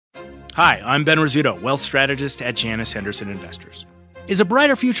Hi, I'm Ben Rizzuto, wealth strategist at Janus Henderson Investors. Is a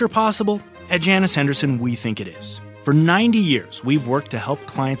brighter future possible? At Janus Henderson, we think it is. For 90 years, we've worked to help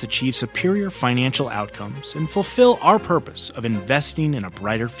clients achieve superior financial outcomes and fulfill our purpose of investing in a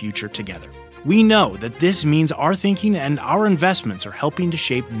brighter future together. We know that this means our thinking and our investments are helping to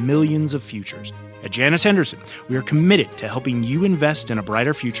shape millions of futures. At Janus Henderson, we are committed to helping you invest in a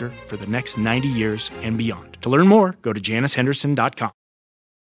brighter future for the next 90 years and beyond. To learn more, go to janushenderson.com.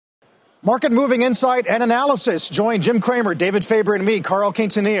 Market moving insight and analysis. Join Jim Cramer, David Faber, and me, Carl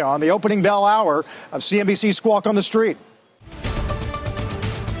Quintanilla, on the opening bell hour of CNBC Squawk on the Street.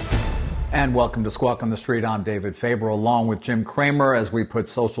 And welcome to Squawk on the Street. I'm David Faber, along with Jim Cramer. As we put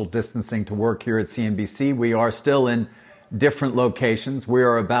social distancing to work here at CNBC, we are still in different locations. We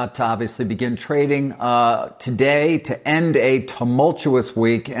are about to obviously begin trading today to end a tumultuous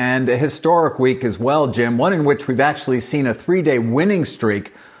week and a historic week as well, Jim, one in which we've actually seen a 3-day winning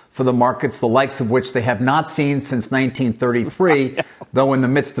streak for the markets, the likes of which they have not seen since 1933, though in the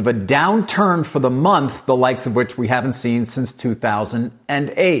midst of a downturn for the month, the likes of which we haven't seen since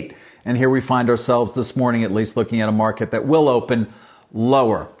 2008. And here we find ourselves this morning, at least, looking at a market that will open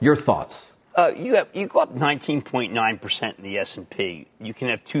lower. Your thoughts? You go up 19.9% in the S&P. You can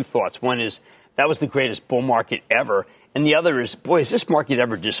have two thoughts. One is that was the greatest bull market ever. And the other is, boy, is this market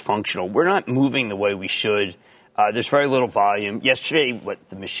ever dysfunctional? We're not moving the way we should. There's very little volume. Yesterday,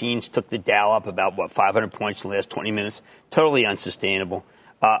 the machines took the Dow up about, 500 points in the last 20 minutes. Totally unsustainable.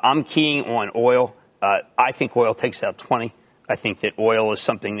 I'm keying on oil. I think oil takes out 20. I think that oil is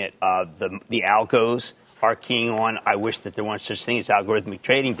something that the algos are keying on. I wish that there weren't such thing as algorithmic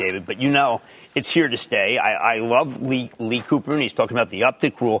trading, David, but it's here to stay. I love Lee Cooper, and he's talking about the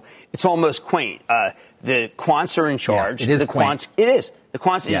uptick rule. It's almost quaint. The quants are in charge. Yeah, it is quaint. It is. The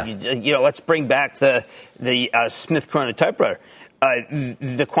quants, yes. Let's bring back the Smith Corona typewriter.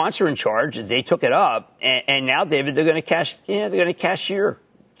 The quants are in charge. They took it up, and now, David, they're going to cash. They're going to cashier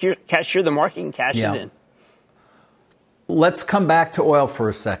the market and cash it in. Let's come back to oil for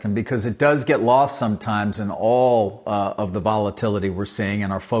a second, because it does get lost sometimes in all of the volatility we're seeing,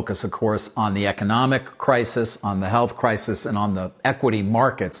 and our focus, of course, on the economic crisis, on the health crisis, and on the equity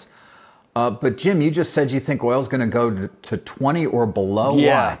markets. But, Jim, you just said you think oil's going to go to 20 or below.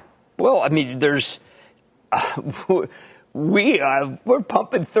 Yeah. Why? Well, I mean, we're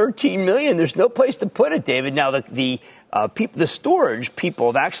pumping 13 million. There's no place to put it, David. Now, the storage people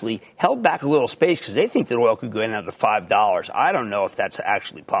have actually held back a little space because they think that oil could go down to $5. I don't know if that's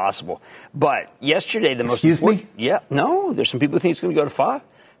actually possible. But yesterday, Excuse me? Yeah, no, there's some people who think it's going to go to $5.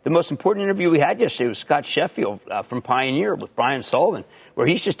 The most important interview we had yesterday was Scott Sheffield from Pioneer with Brian Sullivan, where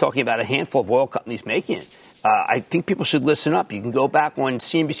he's just talking about a handful of oil companies making it. I think people should listen up. You can go back on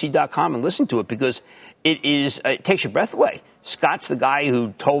CNBC.com and listen to it, because it takes your breath away. Scott's the guy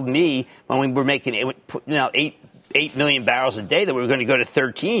who told me when we were making 8 million barrels a day that we were going to go to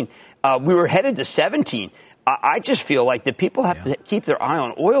 13. We were headed to 17. I just feel like that people have to keep their eye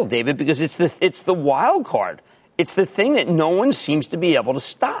on oil, David, because it's the wild card. It's the thing that no one seems to be able to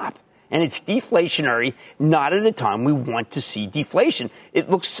stop. And it's deflationary, not at a time we want to see deflation. It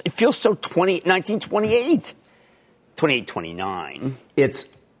feels so 1928, 28-29. It's,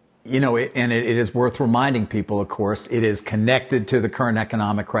 and it is worth reminding people, of course, it is connected to the current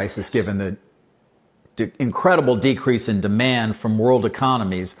economic crisis, given the incredible decrease in demand from world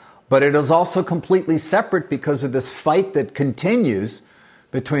economies. But it is also completely separate because of this fight that continues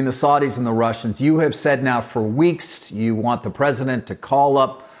between the Saudis and the Russians. You have said now for weeks you want the president to call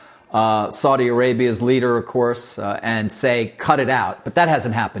up Saudi Arabia's leader, of course, and say, cut it out. But that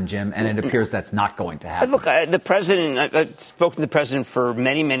hasn't happened, Jim, and it appears that's not going to happen. Look, the president, I spoke to the president for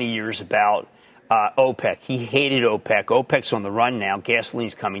many, many years about OPEC. He hated OPEC. OPEC's on the run now.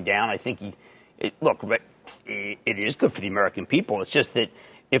 Gasoline's coming down. I think it is good for the American people. It's just that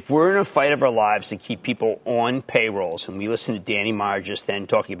if we're in a fight of our lives to keep people on payrolls, and we listened to Danny Meyer just then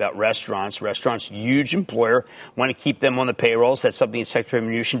talking about restaurants, huge employer, want to keep them on the payrolls. That's something that Secretary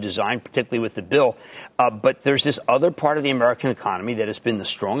Mnuchin designed, particularly with the bill. But there's this other part of the American economy that has been the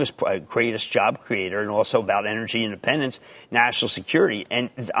strongest, greatest job creator, and also about energy independence, national security.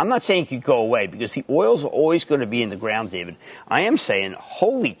 And I'm not saying it could go away, because the oil's always going to be in the ground, David. I am saying,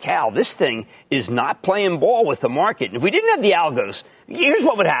 holy cow, this thing is not playing ball with the market. And if we didn't have the algos, here's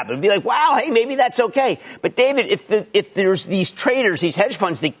what would happen. It'd be like, wow, hey, maybe that's okay. But, David, if there's these traders, these hedge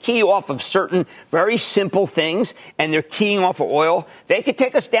funds that key off of certain very simple things, and they're keying off of oil, they could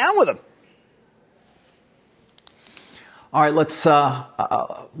take us down with them. All right, let's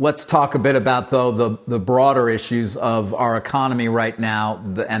talk a bit about, though, the broader issues of our economy right now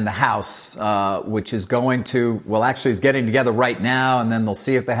and the House, which is is getting together right now, and then they'll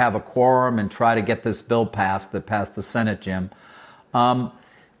see if they have a quorum and try to get this bill passed that passed the Senate, Jim.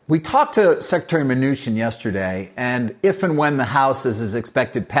 We talked to Secretary Mnuchin yesterday, and if and when the House, as is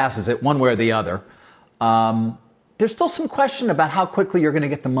expected, passes it one way or the other, there's still some question about how quickly you're going to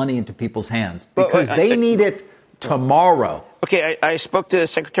get the money into people's hands, because they need it tomorrow. Okay, I spoke to the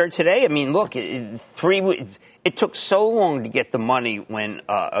secretary today. I mean, look, it took so long to get the money when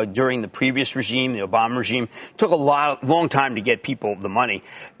during the previous regime, the Obama regime, it took long time to get people the money.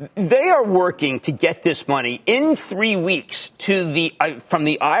 They are working to get this money in 3 weeks from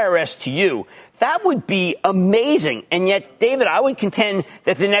the IRS to you. That would be amazing. And yet, David, I would contend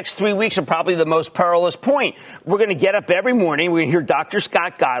that the next 3 weeks are probably the most perilous point. We're going to get up every morning. We're going to hear Dr.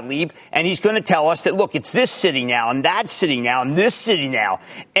 Scott Gottlieb, and he's going to tell us that, look, it's this city now, and that city now, and this city now.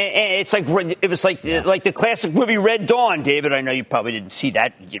 And it's like it was like the classic movie Red Dawn, David. I know you probably didn't see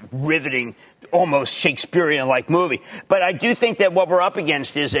that riveting, almost Shakespearean-like movie. But I do think that what we're up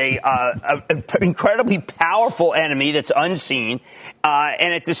against is an incredibly powerful enemy that's unseen.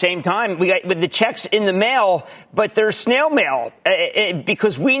 And at the same time, we got with the checks in the mail, but they're snail mail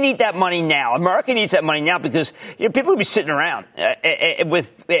because we need that money now. America needs that money now because people will be sitting around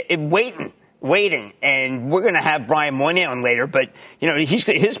waiting, and we're going to have Brian Moynihan on later, but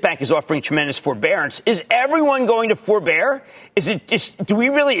his bank is offering tremendous forbearance. Is everyone going to forbear? Is it just, do we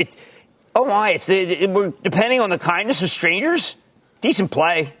really? Oh my! We're depending on the kindness of strangers. Decent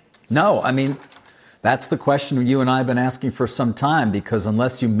play. No, I mean, that's the question you and I have been asking for some time, because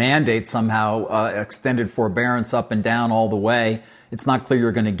unless you mandate somehow extended forbearance up and down all the way, it's not clear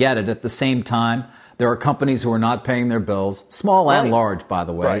you're going to get it. At the same time, there are companies who are not paying their bills, small and large, by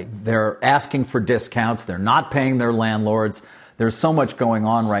the way. Right. They're asking for discounts. They're not paying their landlords. There's so much going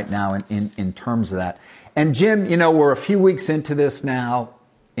on right now in terms of that. And Jim, we're a few weeks into this now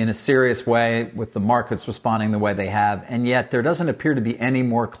in a serious way, with the markets responding the way they have, and yet there doesn't appear to be any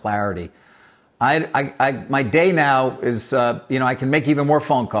more clarity. My day now is, I can make even more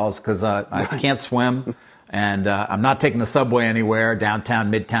phone calls because I can't swim, and I'm not taking the subway anywhere,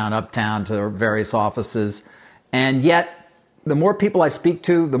 downtown, midtown, uptown, to various offices. And yet, the more people I speak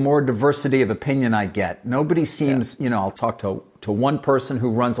to, the more diversity of opinion I get. Nobody seems, I'll talk to one person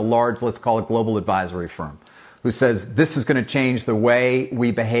who runs a large, let's call it, global advisory firm, who says this is going to change the way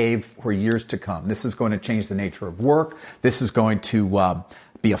we behave for years to come. This is going to change the nature of work. This is going to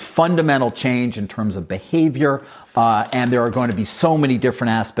be a fundamental change in terms of behavior. And there are going to be so many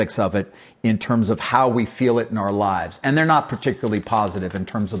different aspects of it in terms of how we feel it in our lives. And they're not particularly positive in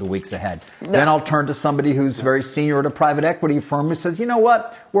terms of the weeks ahead. No. Then I'll turn to somebody who's very senior at a private equity firm who says, you know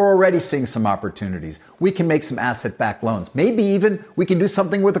what? We're already seeing some opportunities. We can make some asset-backed loans. Maybe even we can do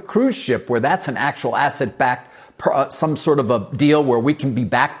something with a cruise ship where that's an actual asset-backed, some sort of a deal where we can be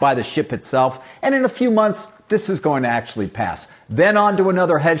backed by the ship itself. And in a few months, this is going to actually pass. Then on to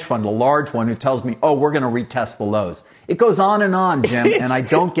another hedge fund, a large one, who tells me, we're going to retest the lows. It goes on, Jim, and I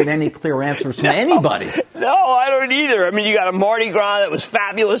don't get any clear answers from anybody. No, I don't either. I mean, you got a Mardi Gras that was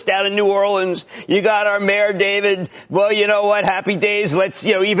fabulous down in New Orleans. You got our mayor, David. Well, you know what? Happy days. Let's,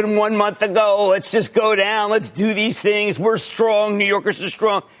 even 1 month ago, let's just go down. Let's do these things. We're strong. New Yorkers are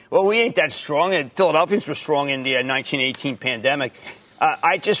strong. Well, we ain't that strong. And Philadelphians were strong in the 1918 pandemic.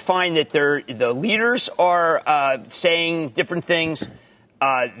 I just find that the leaders are saying different things.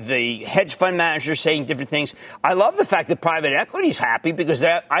 The hedge fund managers saying different things. I love the fact that private equity is happy because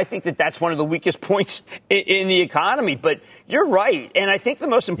I think that that's one of the weakest points in the economy. But you're right. And I think the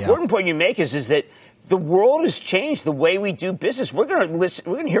most important point you make is that the world has changed the way we do business. We're going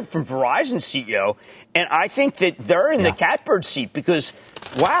to hear from Verizon CEO. And I think that they're in the catbird seat because,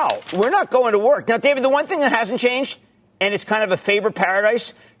 wow, we're not going to work. Now, David, the one thing that hasn't changed, and it's kind of a Faber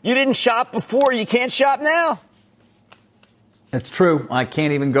paradise, you didn't shop before, you can't shop now. It's true. I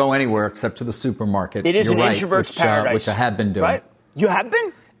can't even go anywhere except to the supermarket. It is an introvert's paradise. Which I have been doing. Right? You have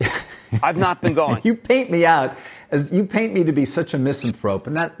been? I've not been going. You paint me to be such a misanthrope,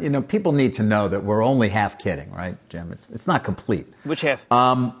 and that, people need to know that we're only half kidding, right, Jim? It's not complete. Which half?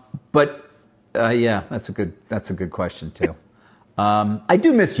 That's a good question too. I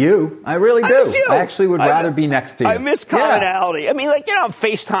do miss you. I really do. I miss you. I actually would rather be next to you. I miss commonality. I mean, I'm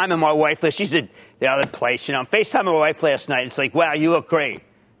FaceTiming my wife. She's at the other place. I'm FaceTiming my wife last night. It's like, wow, you look great.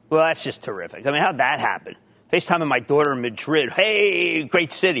 Well, that's just terrific. I mean, how'd that happen? FaceTiming my daughter in Madrid. Hey,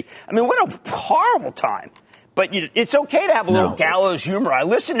 great city. I mean, what a horrible time. But it's okay to have a little gallows humor. I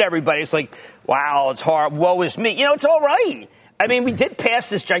listen to everybody. It's like, wow, it's hard. Woe is me. It's all right. I mean, we did pass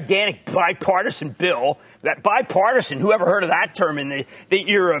this gigantic bipartisan bill. That bipartisan, whoever heard of that term in the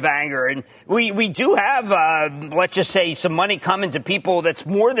era of anger? And we do have, let's just say, some money coming to people that's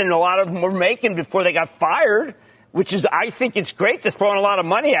more than a lot of them were making before they got fired, which is, I think it's great. They're throwing a lot of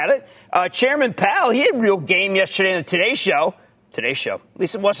money at it. Chairman Powell, he had real game yesterday on the Today Show. At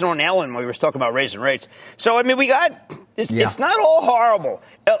least it wasn't on Ellen when we were talking about raising rates. So, I mean, it's not all horrible.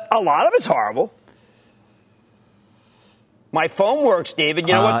 A lot of it's horrible. My phone works, David.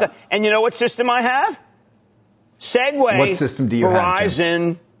 You know what? And you know what system I have? Segway. What system do you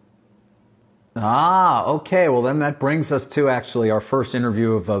Verizon. have? Okay. Well, then that brings us to actually our first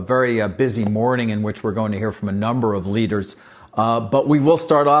interview of a very busy morning in which we're going to hear from a number of leaders. But we will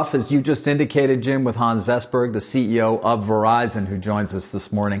start off, as you just indicated, Jim, with Hans Vestberg, the CEO of Verizon, who joins us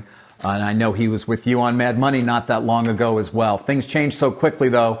this morning. And I know he was with you on Mad Money not that long ago as well. Things change so quickly,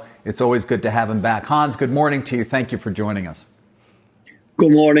 though. It's always good to have him back. Hans, good morning to you. Thank you for joining us.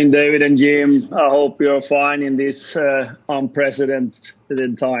 Good morning, David and Jim. I hope you're fine in these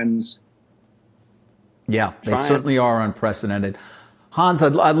unprecedented times. Yeah, they certainly are unprecedented. Hans,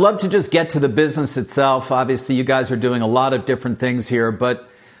 I'd love to just get to the business itself. Obviously, you guys are doing a lot of different things here, but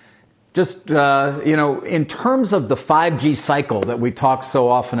just, in terms of the 5G cycle that we talk so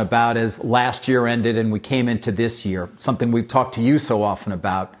often about as last year ended and we came into this year, something we've talked to you so often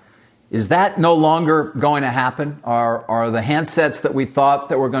about, is that no longer going to happen? Are the handsets that we thought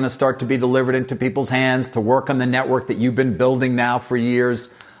that were going to start to be delivered into people's hands to work on the network that you've been building now for years,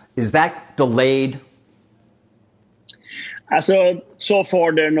 is that delayed? So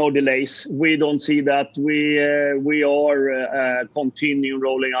far, there are no delays. We don't see that. We are continuing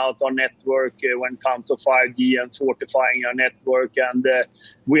rolling out our network when it comes to 5G and fortifying our network, and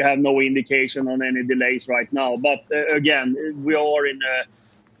we have no indication on any delays right now. But again, we are in a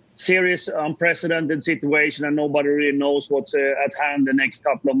serious, unprecedented situation, and nobody really knows what's at hand the next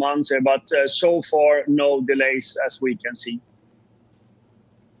couple of months. But so far, no delays as we can see.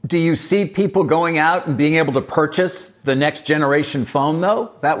 Do you see people going out and being able to purchase the next generation phone,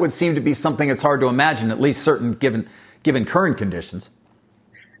 though? That would seem to be something that's hard to imagine, at least certain given current conditions.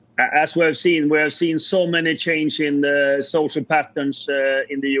 As we have seen so many change in the social patterns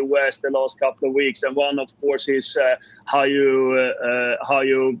in the U.S. the last couple of weeks, and one, of course, is how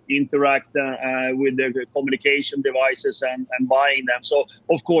you interact with the communication devices and buying them. So,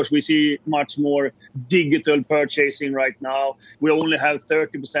 of course, we see much more digital purchasing right now. We only have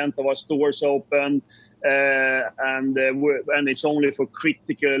 30% of our stores open. And it's only for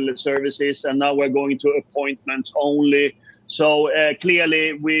critical services, and now we're going to appointments only. So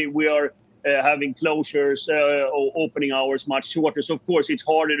clearly we are having closures, opening hours much shorter. So, of course, it's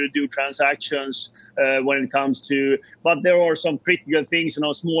harder to do transactions when it comes to, but there are some critical things,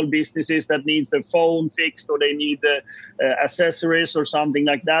 small businesses that need their phone fixed or they need accessories or something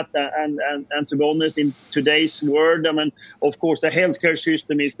like that. And to be honest, in today's world, of course, the healthcare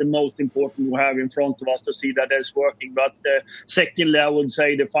system is the most important we have in front of us to see that it's working. But secondly, I would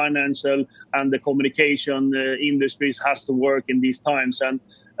say the financial and the communication industries has to work in these times. And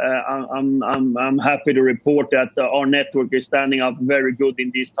I'm happy to report that our network is standing up very good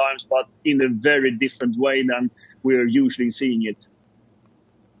in these times, but in a very different way than we're usually seeing it.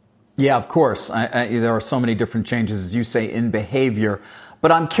 Yeah, of course. There are so many different changes, as you say, in behavior.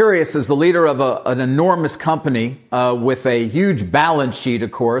 But I'm curious, as the leader of an enormous company with a huge balance sheet,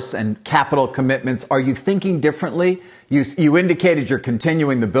 of course, and capital commitments, are you thinking differently? You indicated you're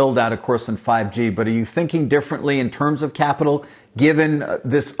continuing the build out, of course, in 5G, but are you thinking differently in terms of capital, given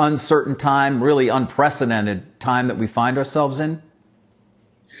this uncertain time, really unprecedented time that we find ourselves in?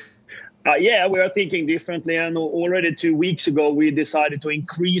 Yeah, we are thinking differently. And already 2 weeks ago, we decided to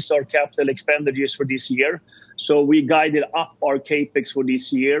increase our capital expenditures for this year. So we guided up our capex for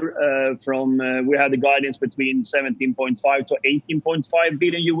this year we had the guidance between 17.5 to 18.5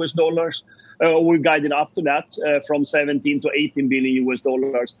 billion US dollars. We guided up to that from 17 to 18 billion US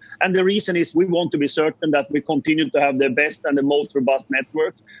dollars. And the reason is we want to be certain that we continue to have the best and the most robust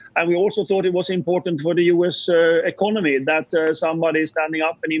network. And we also thought it was important for the US economy that somebody is standing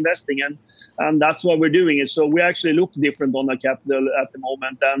up and investing. And that's why we're doing it. So we actually look different on our capital at the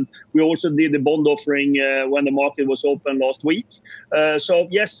moment. And we also did the bond offering when the market was open last week. So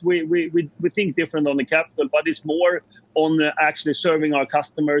yes, we think different on the capital, but it's more on actually serving our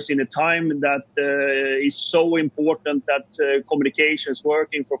customers in a time that is so important, that communication is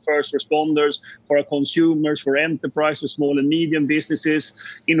working for first responders, for our consumers, for enterprise, for small and medium businesses,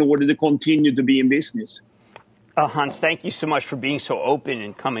 in order to continue to be in business. Hans, thank you so much for being so open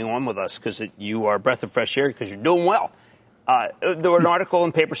and coming on with us, because you are a breath of fresh air, because you're doing well. There were an article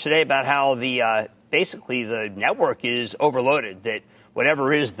in papers today about how the basically the network is overloaded, that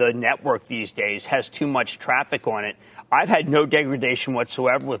whatever is the network these days has too much traffic on it. I've had no degradation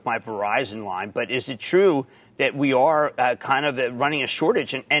whatsoever with my Verizon line, but is it true that we are kind of running a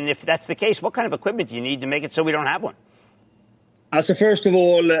shortage? And if that's the case, what kind of equipment do you need to make it so we don't have one? So first of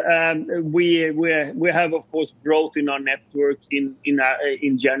all, we have, of course, growth in our network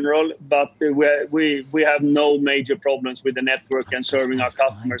in general, but we have no major problems with the network and serving our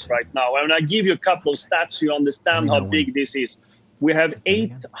customers right now. And I give you a couple of stats so you understand how big this is. We have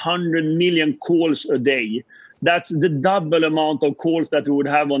 800 million calls a day. That's the double amount of calls that we would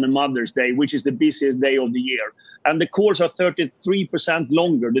have on a Mother's Day, which is the busiest day of the year. And the calls are 33%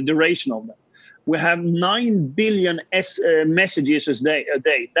 longer, the duration of them. We have 9 billion messages a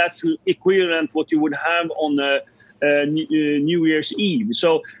day. That's equivalent what you would have on New Year's Eve.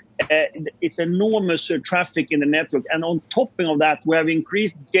 So it's enormous traffic in the network. And on top of that, we have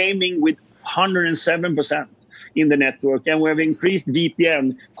increased gaming with 107%. In the network, and we have increased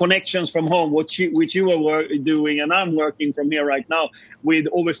VPN connections from home, which you are doing, and I'm working from here right now with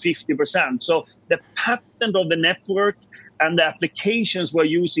over 50%. So the pattern of the network and the applications we're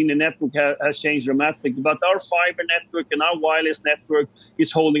using the network has changed dramatically. But our fiber network and our wireless network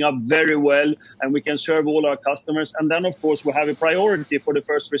is holding up very well, and we can serve all our customers. And then, of course, we have a priority for the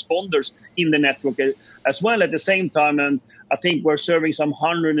first responders in the network as well at the same time. And I think we're serving some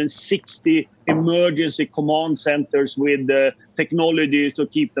 160 emergency command centers with technology to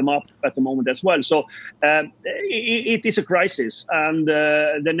keep them up at the moment as well. So it is a crisis, and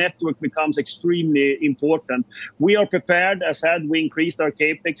the network becomes extremely important. We are prepared. As said, we increased our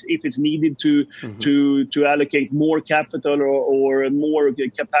capex if it's needed to allocate more capital or more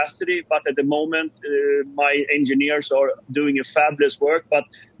capacity. But at the moment, my engineers are doing a fabulous work. But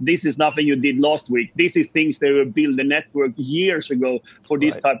this is nothing you did last week. This is things they were built the network years ago for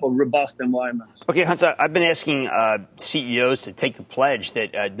this type of robust environment. Okay, Hans, I've been asking CEOs to take the pledge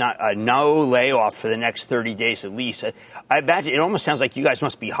that no layoff for the next 30 days at least. I imagine it almost sounds like you guys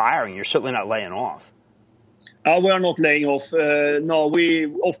must be hiring. You're certainly not laying off. We are not laying off. No, we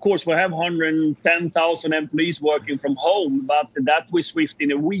have 110,000 employees working from home, but that we swift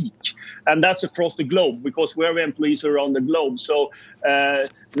in a week. And that's across the globe because we have employees around the globe. So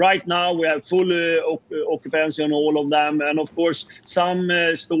right now we have full occupancy on all of them. And of course, some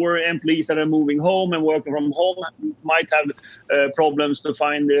store employees that are moving home and working from home might have problems to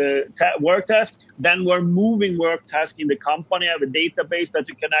find work tasks. Then we're moving work tasks in the company. I have a database that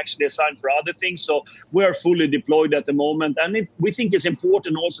you can actually assign for other things. So we are fully deployed at the moment. And we think it's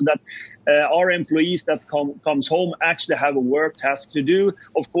important also that our employees that comes home actually have a work task to do.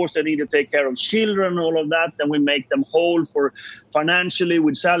 Of course, they need to take care of children, all of that. And we make them whole for financially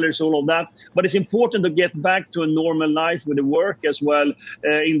with salaries, all of that. But it's important to get back to a normal life with the work as well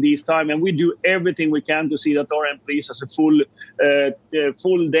in this time. And we do everything we can to see that our employees has a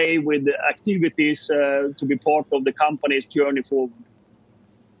full day with activities to be part of the company's journey forward.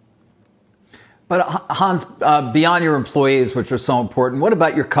 But Hans, beyond your employees, which are so important, what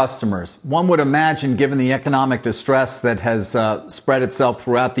about your customers? One would imagine, given the economic distress that has spread itself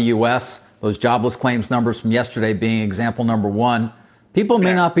throughout the U.S., those jobless claims numbers from yesterday being example number one, people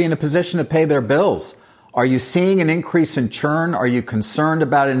may not be in a position to pay their bills. Are you seeing an increase in churn? Are you concerned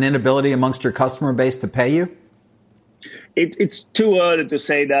about an inability amongst your customer base to pay you? It's too early to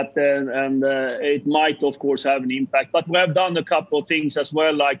say that, and it might, of course, have an impact. But we have done a couple of things as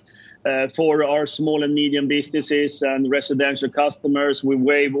well, like for our small and medium businesses and residential customers, we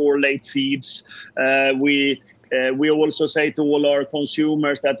waive all late fees. We also say to all our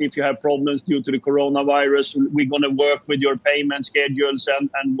consumers that if you have problems due to the coronavirus, we're going to work with your payment schedules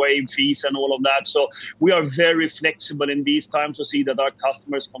and waive fees and all of that. So we are very flexible in these times to see that our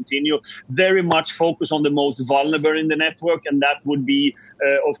customers continue. Very much focus on the most vulnerable in the network, and that would be,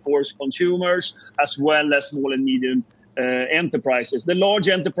 of course, consumers as well as small and medium enterprises. The large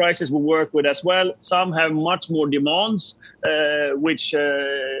enterprises we work with as well. Some have much more demands, which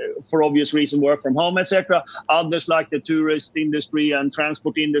for obvious reason work from home, etc. Others, like the tourist industry and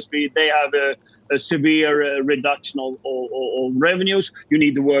transport industry, they have a severe reduction of revenues. You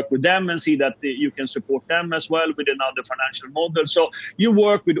need to work with them and see that you can support them as well with another financial model. So you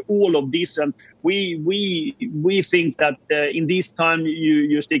work with all of this, and we think that in this time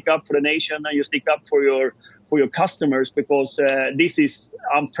you stick up for the nation and you stick up for your customers, because this is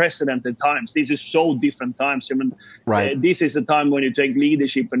unprecedented times. This is so different times. I mean, this is a time when you take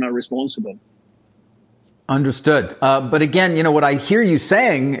leadership and are responsible. Understood. But again, you know, what I hear you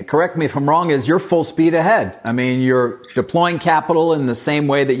saying, correct me if I'm wrong, is you're full speed ahead. I mean, you're deploying capital in the same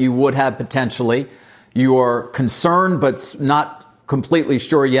way that you would have potentially. You're concerned, but not completely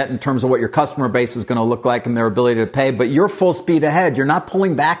sure yet in terms of what your customer base is going to look like and their ability to pay, but you're full speed ahead. You're not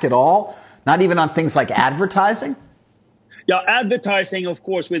pulling back at all, not even on things like advertising? Yeah, advertising, of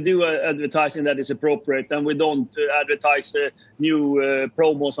course, we do advertising that is appropriate, and we don't advertise new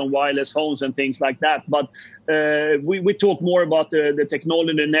promos on wireless phones and things like that. But we talk more about the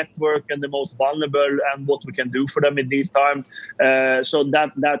technology network and the most vulnerable and what we can do for them in this time.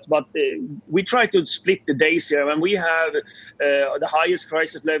 But we try to split the days here. And we have the highest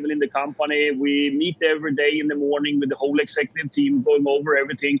crisis level in the company. We meet every day in the morning with the whole executive team going over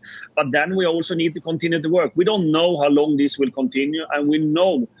everything. But then we also need to continue to work. We don't know how long this will continue, and we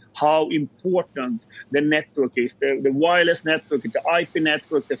know how important the network is, the wireless network, the IP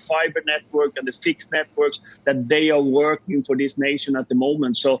network, the fiber network, and the fixed networks, that they are working for this nation at the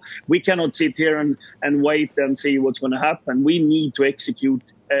moment. So we cannot sit here and wait and see what's going to happen. We need to execute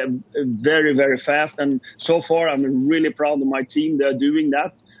very, very fast. And so far, I'm really proud of my team. They're doing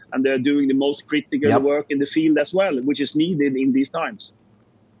that, and they're doing the most critical work in the field as well, which is needed in these times.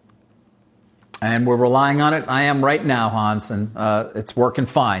 And we're relying on it. I am right now, Hans, and it's working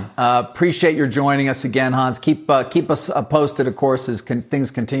fine. Appreciate your joining us again, Hans. Keep us posted, of course, as things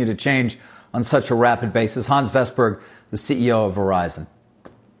continue to change on such a rapid basis. Hans Vestberg, the CEO of Verizon.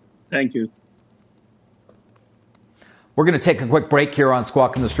 Thank you. We're going to take a quick break here on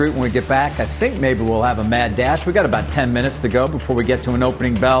Squawk on the Street. When we get back, I think maybe we'll have a mad dash. We got about 10 minutes to go before we get to an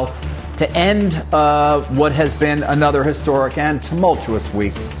opening bell to end what has been another historic and tumultuous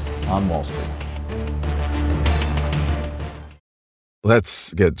week on Wall Street.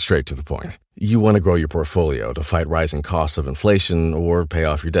 Let's get straight to the point. You want to grow your portfolio to fight rising costs of inflation or pay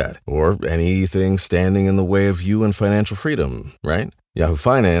off your debt or anything standing in the way of you and financial freedom, right? Yahoo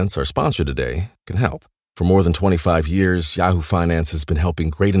Finance, our sponsor today, can help. For more than 25 years, Yahoo Finance has been helping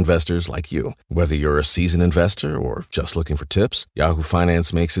great investors like you. Whether you're a seasoned investor or just looking for tips, Yahoo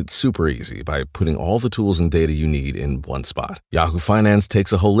Finance makes it super easy by putting all the tools and data you need in one spot. Yahoo Finance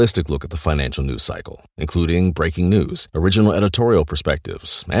takes a holistic look at the financial news cycle, including breaking news, original editorial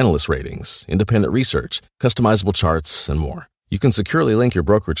perspectives, analyst ratings, independent research, customizable charts, and more. You can securely link your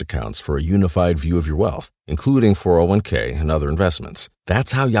brokerage accounts for a unified view of your wealth, including 401k and other investments.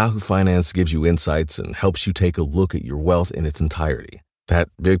 That's how Yahoo Finance gives you insights and helps you take a look at your wealth in its entirety. That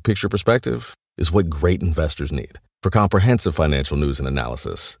big picture perspective is what great investors need. For comprehensive financial news and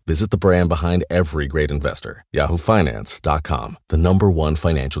analysis, visit the brand behind every great investor, yahoofinance.com, the #1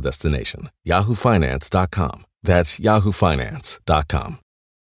 financial destination, yahoofinance.com. That's yahoofinance.com.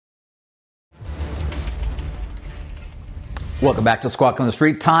 Welcome back to Squawk on the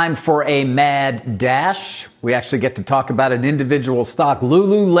Street. Time for a mad dash. We actually get to talk about an individual stock.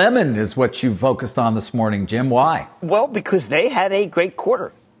 Lululemon is what you focused on this morning, Jim. Why? Well, because they had a great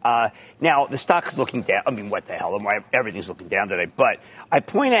quarter. Now, the stock is looking down. I mean, what the hell? Everything's looking down today. But I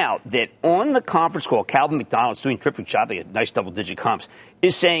point out that on the conference call, Calvin McDonald's doing a terrific job. They had nice double-digit comps,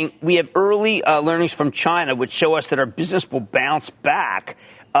 is saying we have early learnings from China, which show us that our business will bounce back.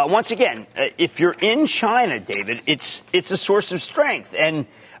 Once again, if you're in China, David, it's a source of strength. And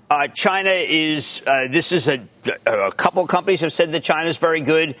China is this is a couple of companies have said that China's very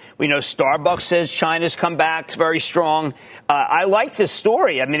good. We know Starbucks says China's come back very strong. I like this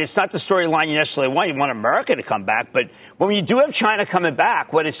story. I mean, it's not the storyline you necessarily want. You want America to come back. But when you do have China coming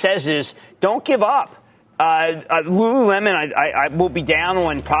back, what it says is don't give up. Lululemon, I will be down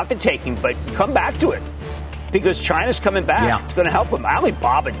on profit taking, but come back to it. Because China's coming back. Yeah. It's going to help them.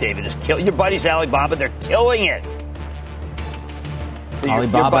 Alibaba, David, is killing. Your buddies, Alibaba, they're killing it.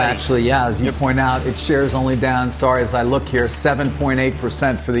 Alibaba, actually, as you point out, its shares only down, sorry, as I look here,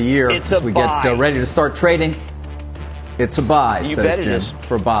 7.8% for the year. It's as we get ready to start trading. It's a buy, you says Jim,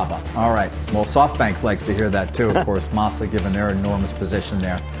 for Baba. All right. Well, SoftBank likes to hear that, too, of course. Masa, given their enormous position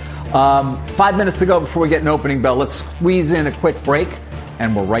there. 5 minutes to go before we get an opening bell. Let's squeeze in a quick break,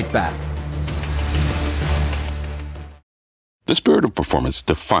 and we're right back. The spirit of performance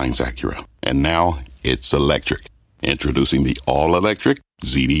defines Acura, and now it's electric. Introducing the all-electric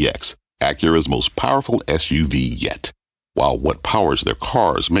ZDX, Acura's most powerful SUV yet. While what powers their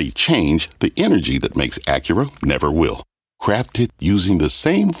cars may change, the energy that makes Acura never will. Crafted using the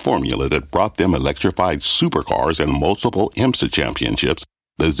same formula that brought them electrified supercars and multiple IMSA championships,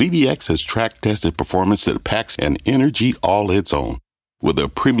 the ZDX has track-tested performance that packs an energy all its own. With a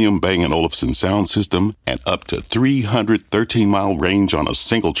premium Bang & Olufsen sound system and up to 313-mile range on a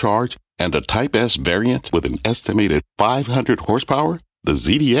single charge, and a Type S variant with an estimated 500 horsepower, the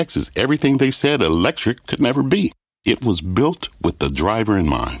ZDX is everything they said electric could never be. It was built with the driver in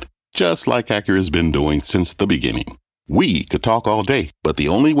mind, just like Acura's been doing since the beginning. We could talk all day, but the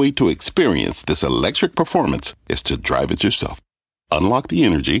only way to experience this electric performance is to drive it yourself. Unlock the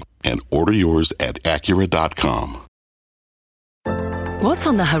energy and order yours at Acura.com. What's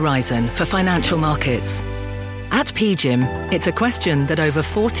on the horizon for financial markets? At PGIM, it's a question that over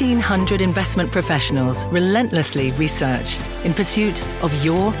 1,400 investment professionals relentlessly research in pursuit of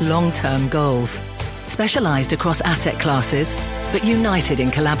your long-term goals. Specialized across asset classes, but united in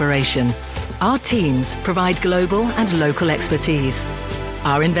collaboration, our teams provide global and local expertise.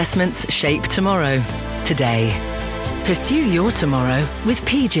 Our investments shape tomorrow, today. Pursue your tomorrow with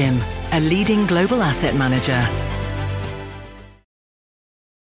PGIM, a leading global asset manager.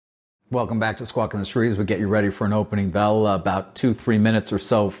 Welcome back to Squawk on the Street as we get you ready for an opening bell about 2-3 minutes or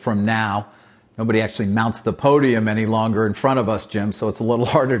so from now. Nobody actually mounts the podium any longer in front of us, Jim, so it's a little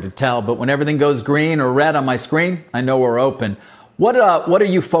harder to tell. But when everything goes green or red on my screen, I know we're open. What are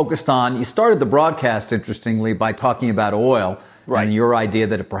you focused on? You started the broadcast, interestingly, by talking about oil. Right. And your idea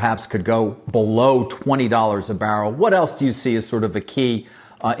that it perhaps could go below $20 a barrel. What else do you see as sort of a key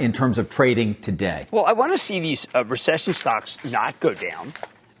in terms of trading today? Well, I want to see these recession stocks not go down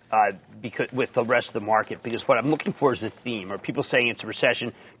because with the rest of the market, because what I'm looking for is the theme. Are people saying it's a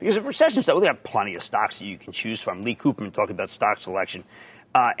recession? Because if recession stock, we have plenty of stocks that you can choose from. Lee Cooperman talking about stock selection.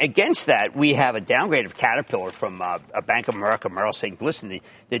 Against that, we have a downgrade of Caterpillar from a Bank of America Merrill saying, listen,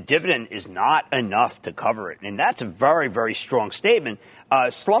 the dividend is not enough to cover it. And that's a very, very strong statement.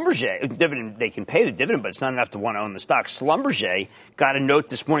 Schlumberger, dividend, they can pay the dividend, but it's not enough to want to own the stock. Schlumberger got a note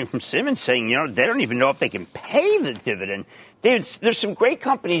this morning from Simmons saying, they don't even know if they can pay the dividend. David, there's some great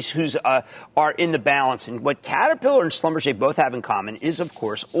companies who's are in the balance. And what Caterpillar and Schlumberger both have in common is, of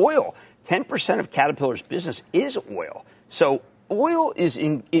course, oil. 10% of Caterpillar's business is oil. So oil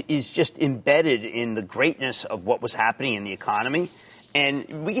is just embedded in the greatness of what was happening in the economy.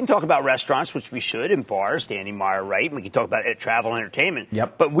 And we can talk about restaurants, which we should, and bars, Danny Meyer, right? And we can talk about travel and entertainment.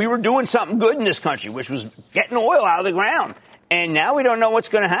 Yep. But we were doing something good in this country, which was getting oil out of the ground. And now we don't know what's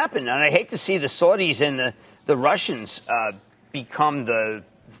going to happen. And I hate to see the Saudis and the Russians become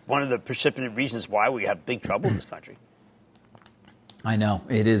one of the precipitant reasons why we have big trouble in this country. I know.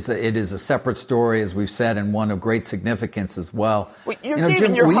 It is a separate story, as we've said, and one of great significance as well. Well,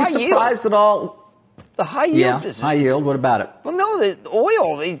 Jim, were you surprised at all? The high yield business. High yield. What about it? Well, no, the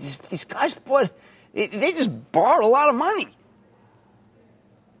oil. These guys they just borrowed a lot of money.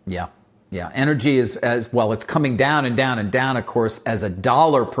 Yeah. Energy is as well. It's coming down and down and down, of course, as a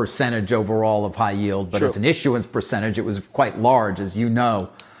dollar percentage overall of high yield, but as an issuance percentage, it was quite large, as you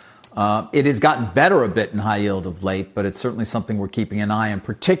know. It has gotten better a bit in high yield of late, but it's certainly something we're keeping an eye on.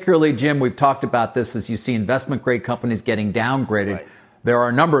 Particularly, Jim, we've talked about this as you see investment grade companies getting downgraded. Right. There are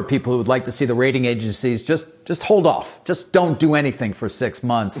a number of people who would like to see the rating agencies just hold off. Just don't do anything for 6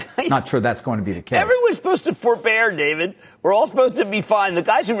 months. Not sure that's going to be the case. Everyone's supposed to forbear, David. We're all supposed to be fine. The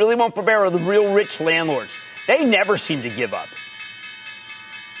guys who really won't forbear are the real rich landlords. They never seem to give up.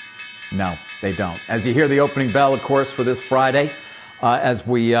 No, they don't. As you hear the opening bell, of course, for this Friday, as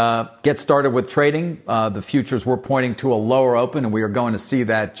we get started with trading, the futures were pointing to a lower open, and we are going to see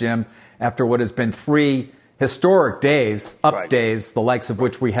that, Jim, after what has been 3 historic days, days, the likes of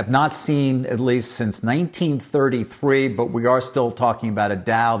which we have not seen at least since 1933, but we are still talking about a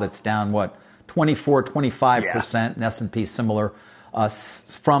Dow that's down, 24, 25%, and S&P similar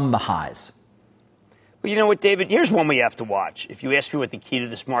from the highs. Well, you know what, David? Here's one we have to watch. If you ask me what the key to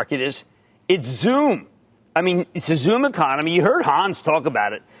this market is, it's Zoom. I mean, it's a Zoom economy. You heard Hans talk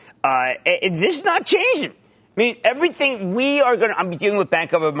about it. This is not changing. I mean, everything I'm dealing with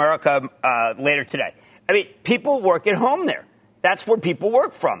Bank of America later today. I mean, people work at home there. That's where people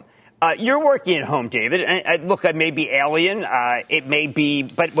work from. You're working at home, David. Look, I may be alien. It may be,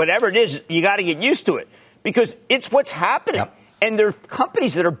 but whatever it is, you got to get used to it because it's what's happening. Yep. And there are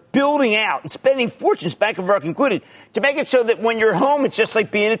companies that are building out and spending fortunes, Bank of America included, to make it so that when you're home, it's just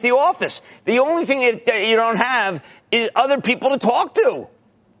like being at the office. The only thing that you don't have is other people to talk to.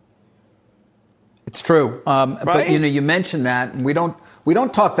 It's true. Right? But, you mentioned that. And we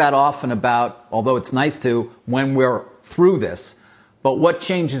don't talk that often about, although it's nice to, when we're through this. But what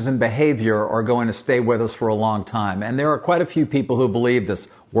changes in behavior are going to stay with us for a long time? And there are quite a few people who believe this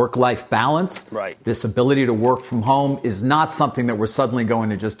work-life balance, this ability to work from home is not something that we're suddenly going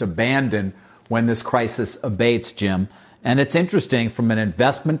to just abandon when this crisis abates, Jim. And it's interesting from an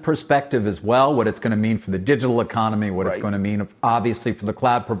investment perspective as well, what it's going to mean for the digital economy, what it's going to mean, obviously, for the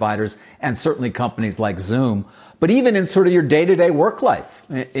cloud providers and certainly companies like Zoom. But even in sort of your day-to-day work life,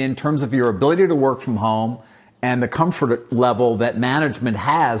 in terms of your ability to work from home and the comfort level that management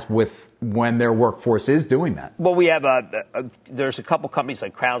has with when their workforce is doing that. Well, we have there's a couple companies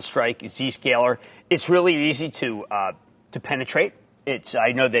like CrowdStrike, Zscaler. It's really easy to penetrate.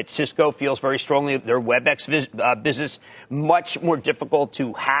 I know that Cisco feels very strongly their WebEx business much more difficult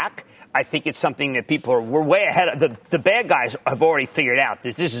to hack. I think it's something that we're way ahead of. The bad guys have already figured out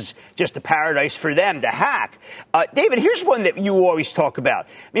that this is just a paradise for them to hack. David, here's one that you always talk about. I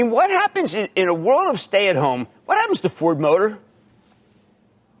mean, what happens in a world of stay-at-home? What happens to Ford Motor?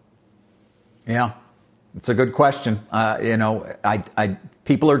 Yeah, it's a good question.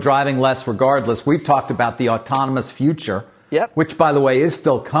 People are driving less regardless. We've talked about the autonomous future, which, by the way, is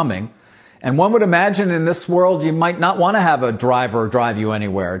still coming. And one would imagine in this world, you might not want to have a driver drive you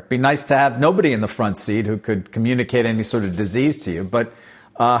anywhere. It'd be nice to have nobody in the front seat who could communicate any sort of disease to you. But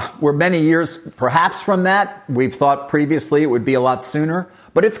we're many years perhaps from that. We've thought previously it would be a lot sooner,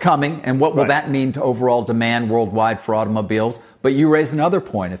 but it's coming. And what will that mean to overall demand worldwide for automobiles? But you raise another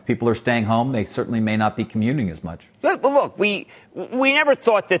point. If people are staying home, they certainly may not be commuting as much. Well, look, we never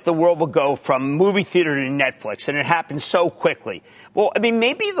thought that the world would go from movie theater to Netflix, and it happened so quickly. Well, I mean,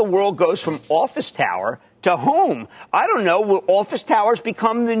 maybe the world goes from office tower to home. I don't know. Will office towers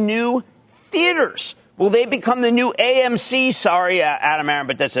become the new theaters? Will they become the new AMC? Sorry, Adam Aaron,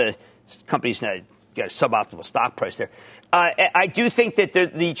 but that's a company's got a suboptimal stock price there. I do think that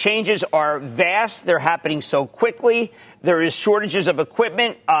the changes are vast. They're happening so quickly. There is shortages of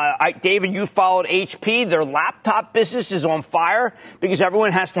equipment. David, you followed HP. Their laptop business is on fire because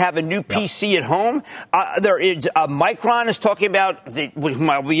everyone has to have a new PC at home. Micron is talking about, whom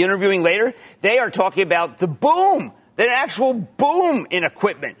I'll be interviewing later, they are talking about the boom, the actual boom in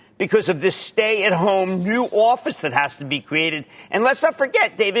equipment because of this stay-at-home new office that has to be created. And let's not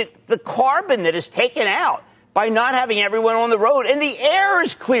forget, David, the carbon that is taken out by not having everyone on the road, and the air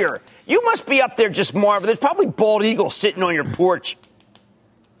is clear. You must be up there just marveling. There's probably bald eagles sitting on your porch.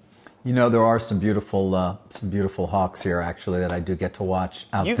 You know, there are some beautiful hawks here, actually, that I do get to watch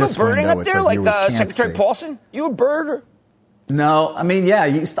out you this go birding window, up there like Secretary Paulson? You a birder? No, I mean, yeah, I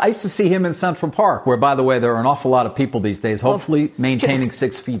used to see him in Central Park, where, by the way, there are an awful lot of people these days, hopefully maintaining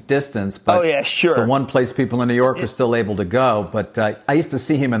 6 feet distance. But it's the one place people in New York are still able to go. But I used to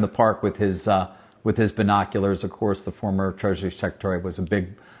see him in the park with his binoculars. Of course, the former Treasury Secretary was a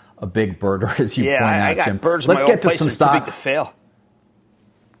big birder, as you point out, I got Jim. birds Let's in my get old to place some stocks. To fail.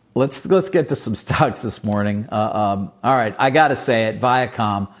 Let's get to some stocks this morning. All right, I got to say it,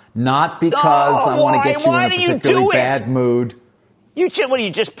 Viacom, not because I want to get you in a particularly bad mood. What do you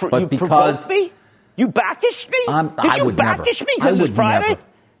just provoke me? You backish me? Did you backish me because it's Friday?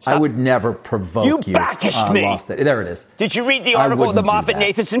 I would never provoke you. You backished me. Lost it. There it is. Did you read the article of the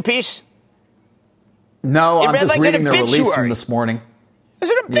Moffett-Nathanson piece? No, I'm just reading the release from this morning. Is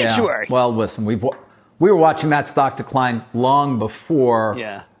it an obituary? Yeah. Well, listen, we were watching that stock decline long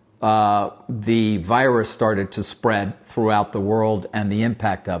before the virus started to spread throughout the world and the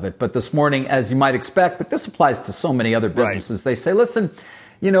impact of it. But this morning, as you might expect, but this applies to so many other businesses, they say, listen,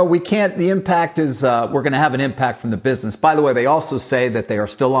 we can't, the impact is, we're going to have an impact from the business. By the way, they also say that they are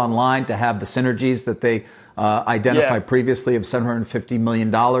still online to have the synergies that they identified previously of $750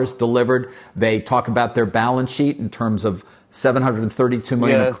 million delivered. They talk about their balance sheet in terms of $732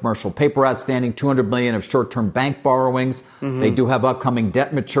 million of commercial paper outstanding, $200 million of short-term bank borrowings. Mm-hmm. They do have upcoming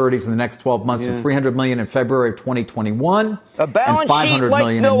debt maturities in the next 12 months of $300 million in February of 2021 a balance and $500 sheet like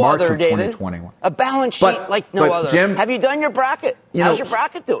million no in March other, of David. 2021. A balance sheet like no other. Jim, have you done your bracket? How's your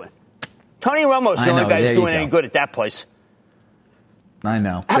bracket doing? Tony Romo's the only guy who's doing any good at that place. I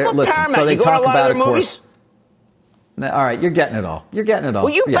know. How about listen, Paramount? so they you go talk to a lot about of their movies? All right, you're getting it all. Well,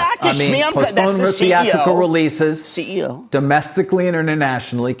 you backish me. Postponement of theatrical releases, CEO. Domestically and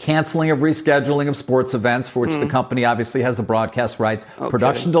internationally, canceling of rescheduling of sports events for which the company obviously has the broadcast rights,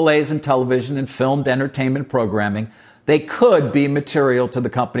 production delays in television and filmed entertainment programming. They could be material to the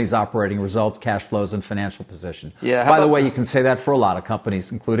company's operating results, cash flows, and financial position. Yeah. By the way, you can say that for a lot of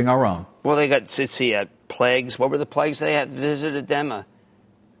companies, including our own. Well, they got, plagues. What were the plagues they had visited them?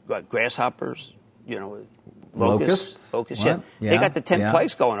 Grasshoppers, Locusts, yeah. They got the 10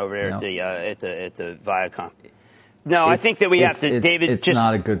 plagues going over there at the Viacom. No, I think that we have to, David. It's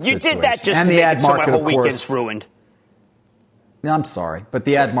not a good situation. You did that just and to the make ad it so market, my whole of course, weekend's ruined. I'm sorry, but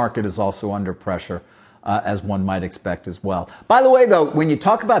the ad market is also under pressure, as one might expect as well. By the way, though, when you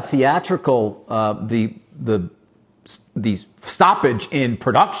talk about theatrical, the stoppage in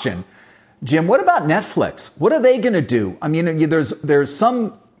production, Jim, what about Netflix? What are they going to do? I mean, there's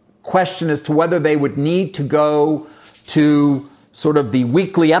some question as to whether they would need to go to sort of the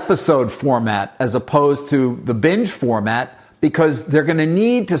weekly episode format as opposed to the binge format, because they're going to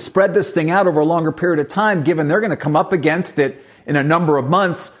need to spread this thing out over a longer period of time, given they're going to come up against it in a number of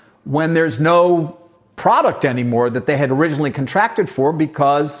months when there's no product anymore that they had originally contracted for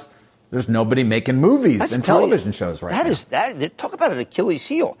because there's nobody making movies and television shows right now. Talk about an Achilles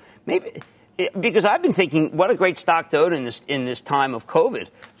heel. Maybe because I've been thinking, what a great stock to own in this time of COVID.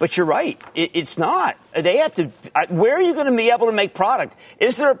 But you're right, it's not. They have to. Where are you going to be able to make product?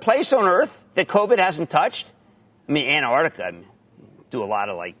 Is there a place on Earth that COVID hasn't touched? I mean, Antarctica. Do a lot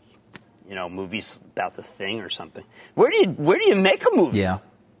of movies about the Thing or something. Where do you make a movie? Yeah.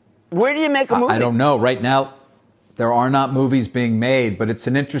 Where do you make a movie? I don't know. Right now, there are not movies being made, but it's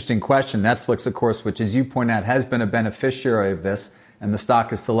an interesting question. Netflix, of course, which, as you point out, has been a beneficiary of this, and the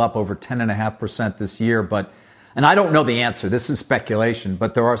stock is still up over 10.5% this year. And I don't know the answer. This is speculation,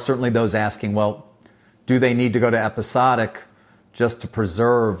 but there are certainly those asking, well, do they need to go to episodic just to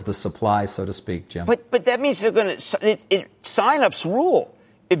preserve the supply, so to speak, Jim? But that means they're going to sign-ups rule.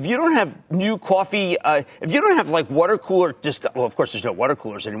 If you don't have new coffee, if you don't have water cooler, well, of course there's no water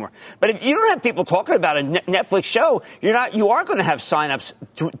coolers anymore. But if you don't have people talking about a Netflix show, you are going to have signups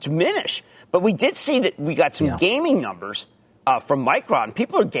diminish. But we did see that we got some gaming numbers from Micron.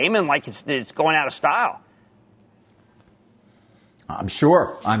 People are gaming like it's going out of style. I'm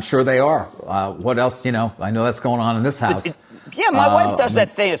sure they are. What else? I know that's going on in this house. My wife does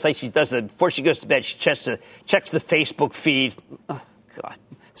that thing. It's like she does it before she goes to bed. She checks the Facebook feed. Oh, God.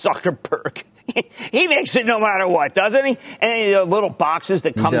 Zuckerberg. He makes it no matter what, doesn't he? And little boxes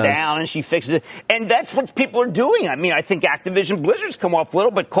that come down and she fixes it. And that's what people are doing. I mean, I think Activision Blizzard's come off little,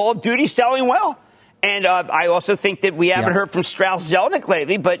 but Call of Duty's selling well. And I also think that we haven't heard from Strauss-Zelnick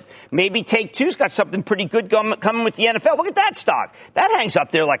lately, but maybe Take-Two's got something pretty good coming with the NFL. Look at that stock. That hangs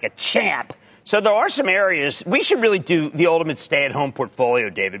up there like a champ. So there are some areas. We should really do the ultimate stay-at-home portfolio,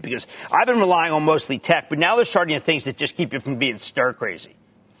 David, because I've been relying on mostly tech, but now they're starting to things that just keep you from being stir-crazy.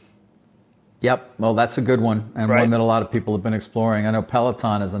 Yep. Well, that's a good one, and one that a lot of people have been exploring. I know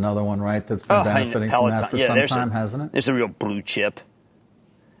Peloton is another one, right, that's been benefiting from that for some time, hasn't it? It's a real blue chip.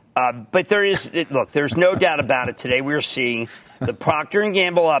 But there's no doubt about it today. We're seeing the Procter &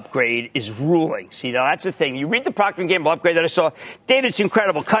 Gamble upgrade is ruling. See, now that's the thing. You read the Procter & Gamble upgrade that I saw. David, it's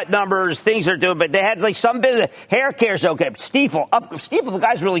incredible. Cut numbers, things they're doing, but they had some business. Hair care's okay. Stiefel, the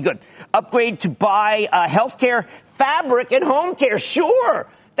guy's really good. Upgrade to buy healthcare, fabric, and home care. Sure,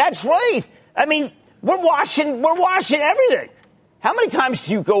 that's right. I mean, we're washing everything. How many times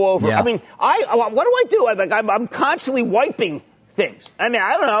do you go over? Yeah. I mean, what do? I'm constantly wiping things. I mean,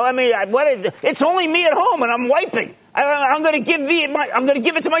 I don't know. I mean, it's only me at home, and I'm wiping. I'm going to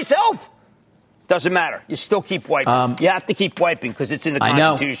give it to myself. Doesn't matter. You still keep wiping. You have to keep wiping because it's in the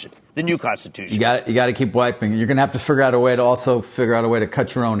Constitution, the new Constitution. You got to keep wiping. You're going to have to figure out a way to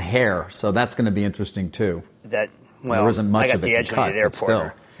cut your own hair. So that's going to be interesting too. There isn't much of it to cut, but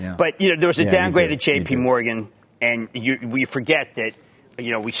still. Yeah. But there was a downgrade at J.P. Morgan, and we forget that.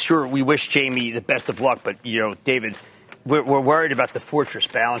 We wish Jamie the best of luck, but David, we're worried about the fortress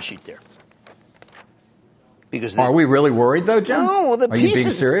balance sheet there. Because are we really worried though, Jim? No, are you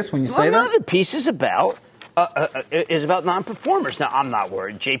being serious when you say that? No, the piece is about non-performers. Now, I'm not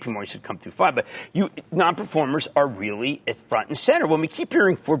worried. J.P. Morgan should come through fine, but non-performers are really at front and center. When we keep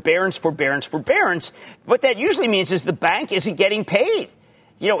hearing forbearance, what that usually means is the bank isn't getting paid.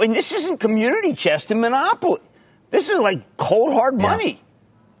 And this isn't community chest and Monopoly. This is like cold, hard money.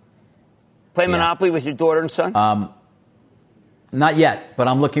 Play Monopoly with your daughter and son? Not yet, but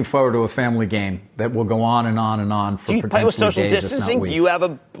I'm looking forward to a family game that will go on and on and on for potentially days, if not weeks. Do you play with social distancing? Do you have a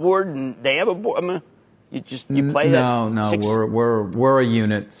board and they have a board? I mean, you play that? No. We're a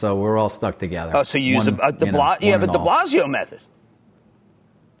unit, so we're all stuck together. Oh, so you use you have a de Blasio method,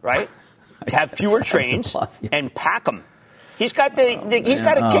 right? Have fewer trains and pack them. He's got a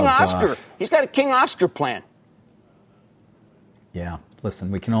King Oscar. Gosh. He's got a King Oscar plan. Yeah.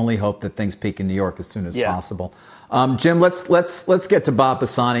 Listen, we can only hope that things peak in New York as soon as possible. Jim, let's get to Bob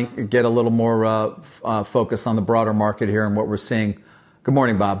Pisani, get a little more focus on the broader market here and what we're seeing. Good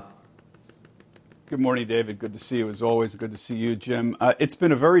morning, Bob. Good morning, David. Good to see you. As always, good to see you, Jim. It's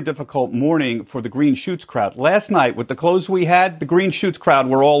been a very difficult morning for the green shoots crowd. Last night, with the close we had, the green shoots crowd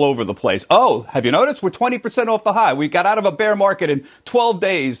were all over the place. Oh, have you noticed? We're 20% off the high. We got out of a bear market in 12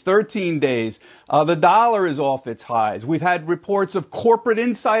 days, 13 days. The dollar is off its highs. We've had reports of corporate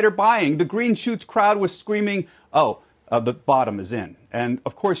insider buying. The green shoots crowd was screaming, the bottom is in. And,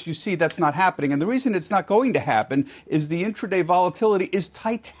 of course, you see that's not happening. And the reason it's not going to happen is the intraday volatility is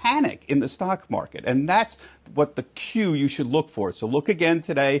titanic in the stock market. And that's what the cue you should look for. So look again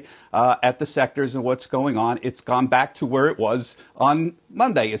today at the sectors and what's going on. It's gone back to where it was on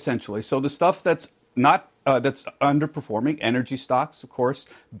Monday, essentially. So the stuff that's not that's underperforming, energy stocks, of course,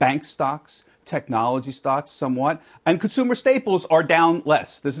 bank stocks, technology stocks somewhat, and consumer staples are down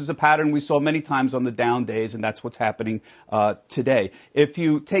less. This is a pattern we saw many times on the down days, and that's what's happening today. If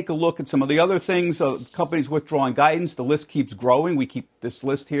you take a look at some of the other things, companies withdrawing guidance, the list keeps growing. We keep this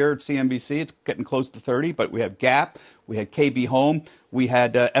list here at CNBC. It's getting close to 30, but we have Gap, we had KB Home, we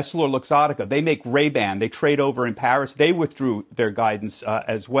had EssilorLuxottica. They make Ray-Ban. They trade over in Paris. They withdrew their guidance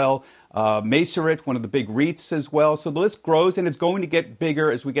as well. Macerate, one of the big REITs as well. So the list grows, and it's going to get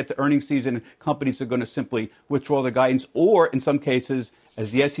bigger as we get to earnings season. Companies are going to simply withdraw their guidance, or in some cases,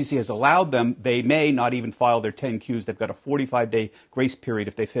 as the SEC has allowed them, they may not even file their 10Qs. They've got a 45-day grace period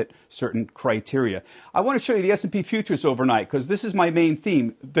if they've hit certain criteria. I want to show you the S&P futures overnight because this is my main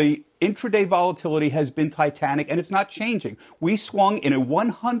theme. The intraday volatility has been titanic, and it's not changing. We swung in a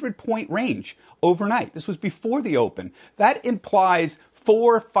 100-point range overnight. This was before the open. That implies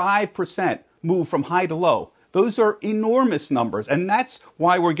 4-5% move from high to low. Those are enormous numbers, and that's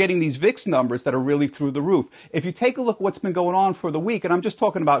why we're getting these VIX numbers that are really through the roof. If you take a look at what's been going on for the week, and I'm just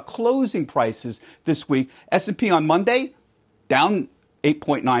talking about closing prices this week, S&P on Monday, down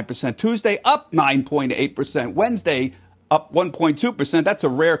 8.9%. Tuesday, up 9.8%. Wednesday, up 1.2%. That's a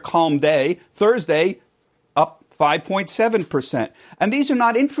rare calm day. Thursday, up 5.7%. And these are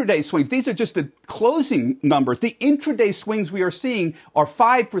not intraday swings. These are just the closing numbers. The intraday swings we are seeing are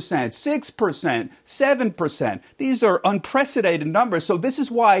 5%, 6%, 7%. These are unprecedented numbers. So this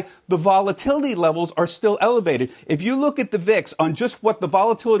is why the volatility levels are still elevated. If you look at the VIX on just what the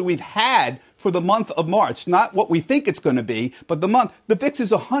volatility we've had for the month of March, not what we think it's going to be, but the VIX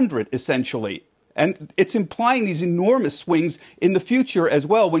is 100 essentially. And it's implying these enormous swings in the future as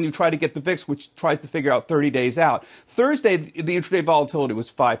well when you try to get the VIX, which tries to figure out 30 days out. Thursday, the intraday volatility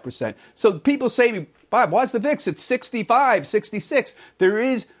was 5%. So people say to me, Bob, why's the VIX at 65, 66? There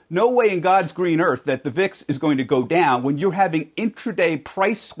is no way in God's green earth that the VIX is going to go down when you're having intraday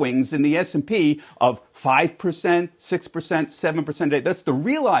price swings in the S&P of 5%, 6%, 7% a day. That's the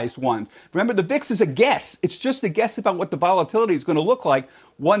realized ones. Remember, the VIX is a guess. It's just a guess about what the volatility is going to look like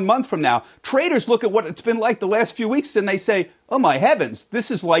 1 month from now. Traders look at what it's been like the last few weeks and they say, oh my heavens, this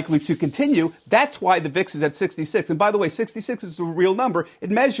is likely to continue. That's why the VIX is at 66. And by the way, 66 is a real number.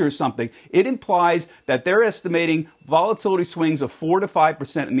 It measures something. It implies that they're estimating volatility swings of 4 to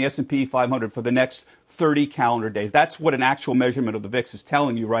 5% in the S&P 500 for the next 30 calendar days. That's what an actual measurement of the VIX is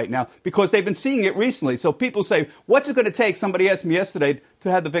telling you right now because they've been seeing it recently. So people say, what's it going to take? Somebody asked me yesterday to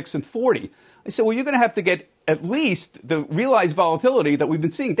have the VIX in 40. I said, well, you're going to have to get at least the realized volatility that we've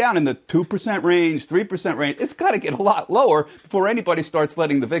been seeing down in the 2% range, 3% range. It's got to get a lot lower before anybody starts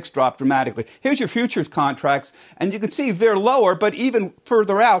letting the VIX drop dramatically. Here's your futures contracts, and you can see they're lower, but even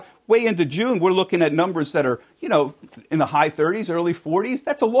further out, way into June, we're looking at numbers that are, in the high 30s, early 40s.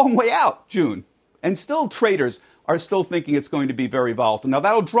 That's a long way out, June. And still traders are still thinking it's going to be very volatile. Now,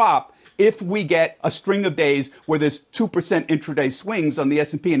 that'll drop if we get a string of days where there's 2% intraday swings on the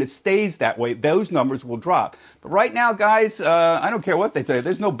S&P and it stays that way. Those numbers will drop. But right now, guys, I don't care what they tell you.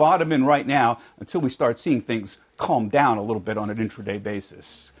 There's no bottom in right now until we start seeing things calm down a little bit on an intraday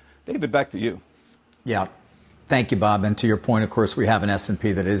basis. David, back to you. Yeah. Thank you, Bob. And to your point, of course, we have an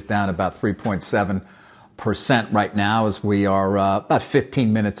S&P that is down about 3.7% right now as we are about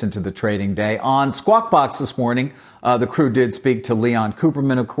 15 minutes into the trading day. On Squawk Box this morning, the crew did speak to Leon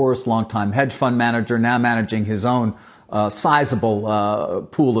Cooperman, of course, longtime hedge fund manager, now managing his own sizable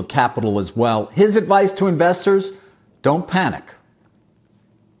pool of capital as well. His advice to investors, don't panic.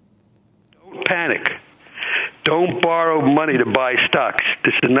 Don't panic. Don't borrow money to buy stocks.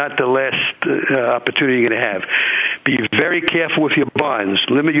 This is not the last opportunity you're going to have. Be very careful with your bonds.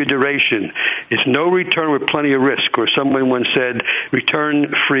 Limit your duration. It's no return with plenty of risk, or someone once said,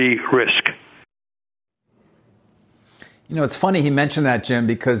 return-free risk. It's funny he mentioned that, Jim,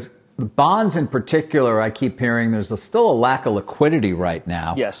 because the bonds in particular, I keep hearing there's still a lack of liquidity right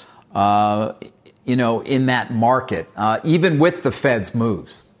now. Yes. In that market, even with the Fed's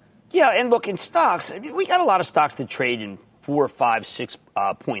moves. Yeah, and look, in stocks, we got a lot of stocks that trade in 4, 5, 6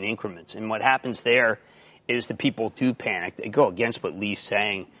 point increments. And what happens there is that people do panic. They go against what Lee's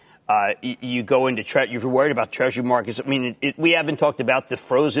saying. You go into you're worried about treasury markets. I mean, we haven't talked about the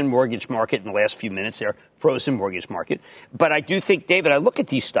frozen mortgage market in the last few minutes there, frozen mortgage market. But I do think, David, I look at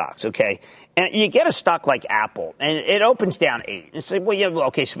these stocks, okay, and you get a stock like Apple, and it opens down 8. And it's like, well, yeah,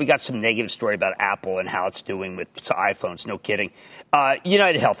 okay, so we got some negative story about Apple and how it's doing with iPhones, no kidding.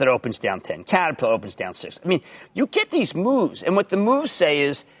 United Health, it opens down 10. Caterpillar opens down 6. I mean, you get these moves, and what the moves say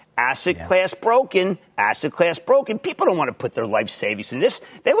is, asset class broken. People don't want to put their life savings in this.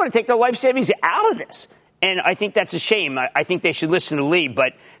 They want to take their life savings out of this. And I think that's a shame. I think they should listen to Lee,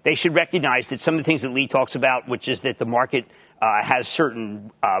 but they should recognize that some of the things that Lee talks about, which is that the market has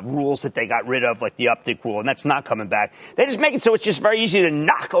certain rules that they got rid of, like the uptick rule, and that's not coming back. They just make it so it's just very easy to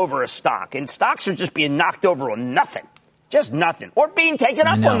knock over a stock. And stocks are just being knocked over on nothing. Just nothing. Or being taken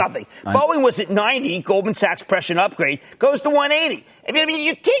up on nothing. Boeing was at 90. Goldman Sachs pressure upgrade goes to 180. I mean,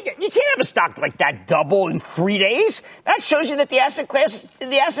 you can't have a stock like that double in 3 days. That shows you that the asset class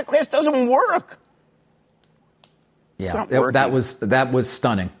doesn't work. Yeah, that was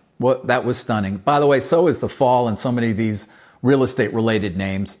stunning. That was stunning. By the way, so is the fall in so many of these real estate related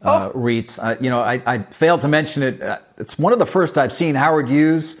names, REITs. I failed to mention it. It's one of the first I've seen. Howard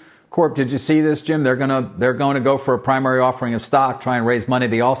Hughes Corp. Did you see this, Jim? They're going to go for a primary offering of stock, try and raise money.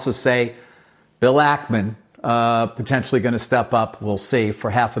 They also say Bill Ackman potentially going to step up. We'll see,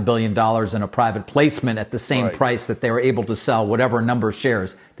 for $500 million in a private placement at the same price that they were able to sell whatever number of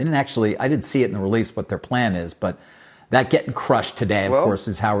shares. They didn't actually. I didn't see it in the release what their plan is, but. That getting crushed today, of course,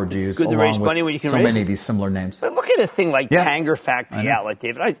 is Howard Hughes, good to raise money when you can so raise many it. of these similar names. But look at a thing like Tanger Factory Outlet,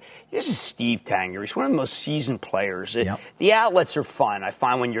 David. This is Steve Tanger. He's one of the most seasoned players. The outlets are fun. I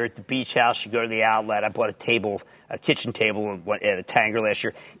find when you're at the beach house, you go to the outlet. I bought a kitchen table at a Tanger last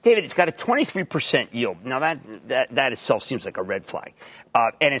year. David, it's got a 23% yield. Now, that itself seems like a red flag.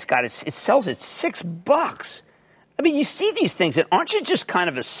 And it sells at $6. I mean, you see these things, and aren't you just kind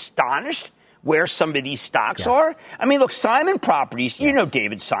of astonished where some of these stocks are? I mean, look, Simon Properties, you know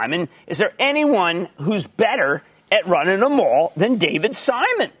David Simon. Is there anyone who's better at running a mall than David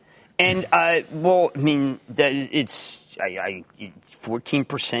Simon? And, it's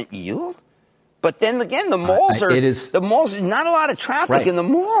 14% yield. But then again, the malls not a lot of traffic in the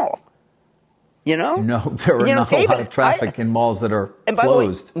mall. You know? No, there are not a lot of traffic in malls that are closed. And by the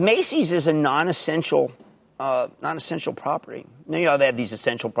way, Macy's is a non-essential property. You know, they have these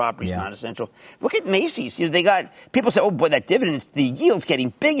essential properties, non-essential. Look at Macy's. They got people say, "Oh boy, that dividend, the yield's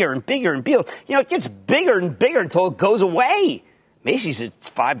getting bigger and bigger and bigger." It gets bigger and bigger until it goes away. Macy's is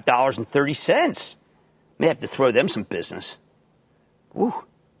 $5.30. May have to throw them some business. Woo,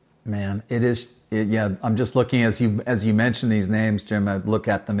 man, it is. I'm just looking as you mention these names, Jim. I look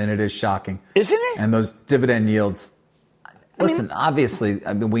at them and it is shocking, isn't it? And those dividend yields. Listen, obviously,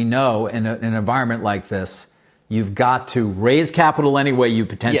 we know in an environment like this. You've got to raise capital any way you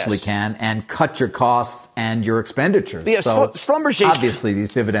potentially can and cut your costs and your expenditures. Yeah, so Schlumberger, obviously,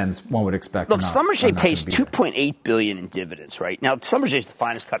 these dividends, one would expect. Look, Schlumberger pays $2.8 billion in dividends, right? Now, Schlumberger is the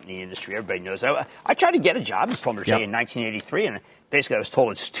finest company in the industry. Everybody knows. I tried to get a job at Schlumberger in 1983, and basically I was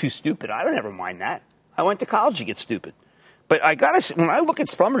told it's too stupid. I don't ever mind that. I went to college to get stupid. But when I look at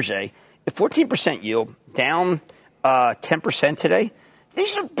Schlumberger, at 14% yield, down 10% today,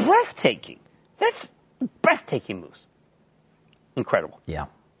 these are breathtaking. That's breathtaking moves. Incredible. Yeah.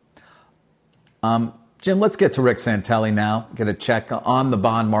 Jim, let's get to Rick Santelli now. Get a check on the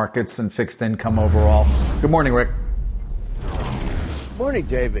bond markets and fixed income overall. Good morning, Rick. Morning,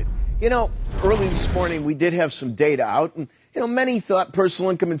 David. Early this morning we did have some data out, and many thought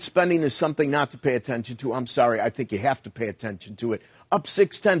personal income and spending is something not to pay attention to. I'm sorry, I think you have to pay attention to it. Up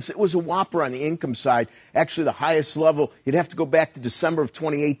 0.6. It was a whopper on the income side. Actually, the highest level. You'd have to go back to December of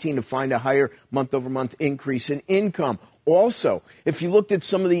 2018 to find a higher month-over-month increase in income. Also, if you looked at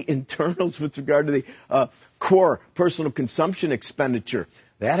some of the internals with regard to the core personal consumption expenditure,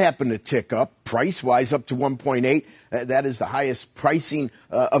 that happened to tick up, price-wise, up to 1.8. That is the highest pricing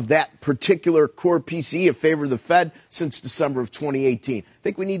of that particular core PCE in favor of the Fed since December of 2018. I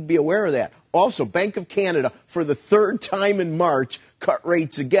think we need to be aware of that. Also, Bank of Canada, for the third time in March, cut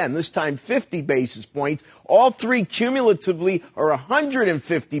rates again, this time 50 basis points. All three cumulatively are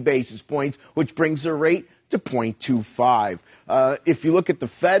 150 basis points, which brings their rate to 0.25. If you look at the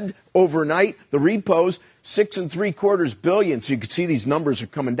Fed overnight, the repos, $6.75 billion. So you can see these numbers are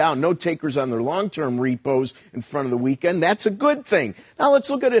coming down. No takers on their long-term repos in front of the weekend. That's a good thing. Now let's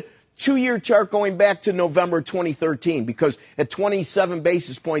look at a two-year chart going back to November 2013, because at 27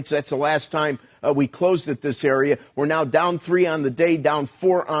 basis points, that's the last time we closed at this area. We're now down 3 on the day, down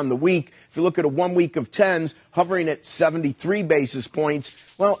 4 on the week. If you look at a 1 week of 10s, hovering at 73 basis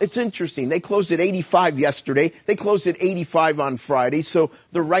points, well, it's interesting. They closed at 85 yesterday. They closed at 85 on Friday. So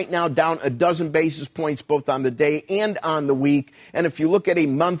they're right now down a dozen basis points both on the day and on the week. And if you look at a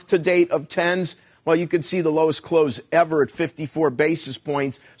month to date of 10s, well, you can see the lowest close ever at 54 basis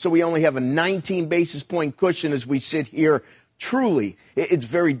points. So we only have a 19 basis point cushion as we sit here. Truly, it's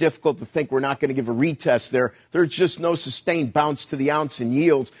very difficult to think we're not going to give a retest there. There's just no sustained bounce to the ounce in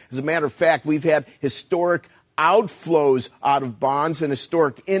yields. As a matter of fact, we've had historic outflows out of bonds and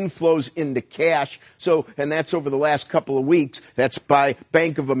historic inflows into cash. So, and that's over the last couple of weeks. That's by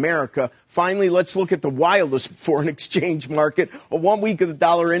Bank of America. Finally, let's look at the wildest foreign exchange market. A 1 week of the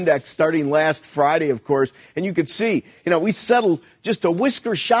dollar index starting last Friday, of course. And you could see, we settled just a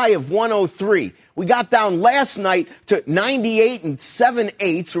whisker shy of 103. We got down last night to 98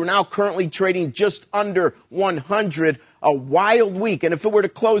 7/8. We're now currently trading just under 100. A wild week. And if it were to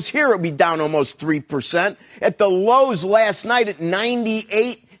close here, it would be down almost 3%. At the lows last night at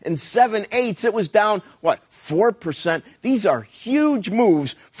 98 7/8, it was down, 4%. These are huge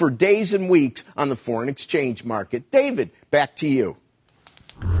moves for days and weeks on the foreign exchange market. David, back to you.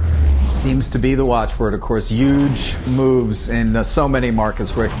 Seems to be the watchword, of course. Huge moves in so many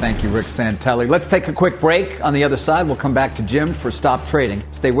markets, Rick. Thank you, Rick Santelli. Let's take a quick break. On the other side, we'll come back to Jim for Stop Trading.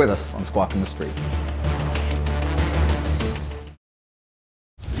 Stay with us on Squawk on the Street.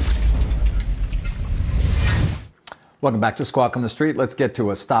 Welcome back to Squawk on the Street. Let's get to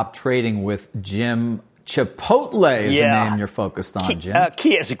a Stop Trading with Jim. Chipotle is the name you're focused on, Jim.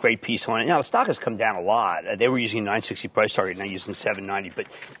 Key has a great piece on it. Now, the stock has come down a lot. They were using 960 price target, now using 790. But,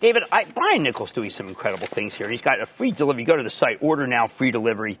 David, Brian Nichols doing some incredible things here. He's got a free delivery. Go to the site, order now, free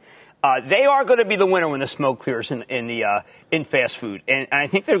delivery. They are going to be the winner when the smoke clears in fast food. And I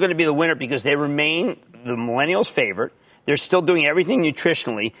think they're going to be the winner because they remain the millennials' favorite. They're still doing everything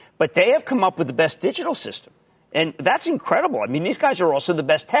nutritionally, but they have come up with the best digital system. And that's incredible. I mean, these guys are also the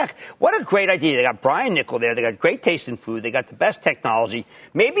best tech. What a great idea. They got Brian Nichols there. They got great taste in food. They got the best technology.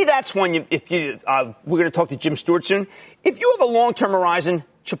 Maybe that's when we're going to talk to Jim Stewart soon. If you have a long-term horizon,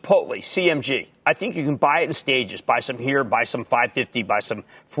 Chipotle, CMG, I think you can buy it in stages. Buy some here, buy some 550, buy some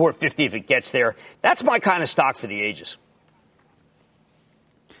 450 if it gets there. That's my kind of stock for the ages.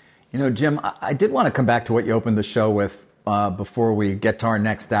 Jim, I did want to come back to what you opened the show with before we get to our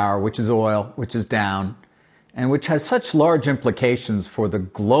next hour, which is oil, which is down, and which has such large implications for the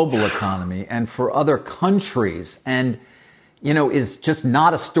global economy and for other countries and, is just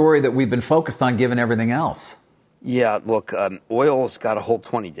not a story that we've been focused on given everything else. Yeah, look, oil's got to hold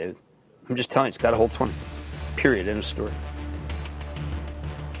 20, dude. I'm just telling you, it's got to hold 20. Period. End of story.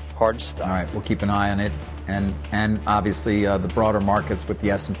 Hard stuff. All right, we'll keep an eye on it. And obviously the broader markets with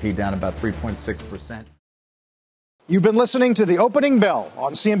the S&P down about 3.6%. You've been listening to The Opening Bell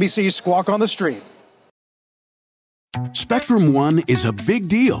on CNBC's Squawk on the Street. Spectrum One is a big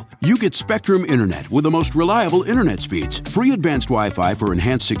deal. You get Spectrum Internet with the most reliable internet speeds, free advanced Wi-Fi for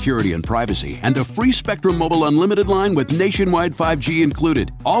enhanced security and privacy, and a free Spectrum Mobile Unlimited line with nationwide 5G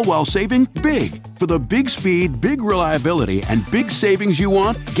included, all while saving big. For the big speed, big reliability, and big savings you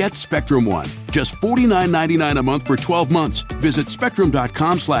want, get Spectrum One. Just $49.99 a month for 12 months. Visit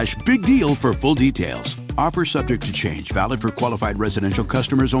spectrum.com/big deal for full details. Offer subject to change. Valid for qualified residential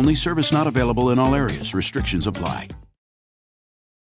customers only. Service not available in all areas. Restrictions apply.